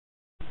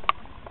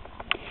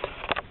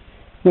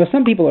Well,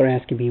 some people are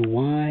asking me,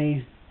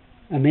 why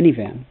a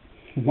minivan?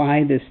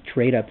 Why this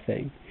trade-up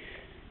thing?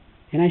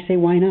 And I say,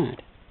 why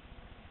not?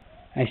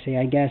 I say,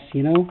 I guess,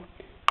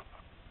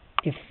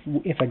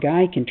 if a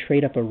guy can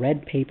trade up a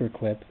red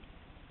paperclip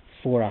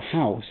for a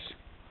house,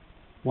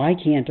 why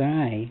can't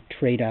I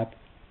trade up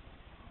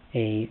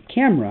a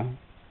camera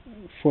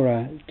for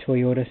a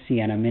Toyota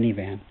Sienna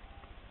minivan?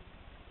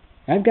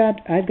 I've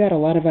got a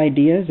lot of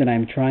ideas, and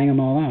I'm trying them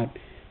all out.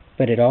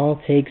 But it all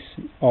takes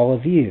all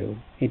of you.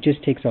 It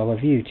just takes all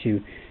of you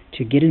to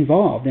get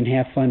involved and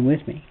have fun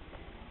with me.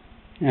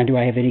 Now, do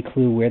I have any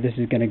clue where this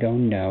is going to go?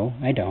 No,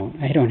 I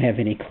don't. I don't have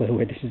any clue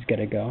where this is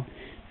going to go.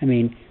 I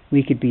mean,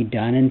 we could be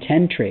done in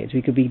 10 trades.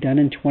 We could be done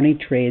in 20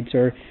 trades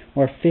or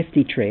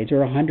 50 trades or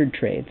 100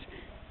 trades.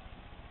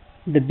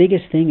 The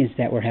biggest thing is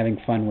that we're having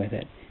fun with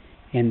it,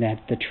 and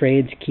that the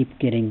trades keep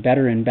getting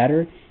better and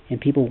better, and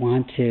people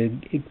want to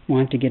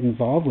get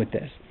involved with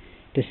this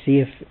to see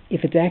if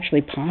it's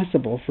actually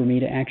possible for me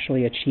to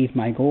actually achieve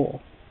my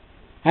goal.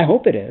 I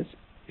hope it is.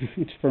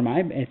 It's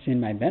in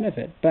my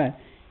benefit. But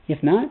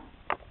if not,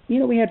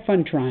 we had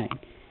fun trying.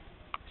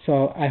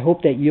 So I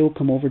hope that you'll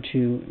come over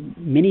to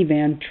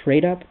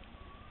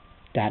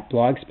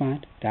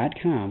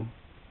minivantradeUp.blogspot.com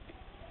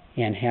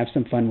and have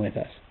some fun with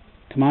us.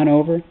 Come on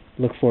over.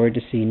 Look forward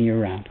to seeing you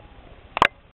around.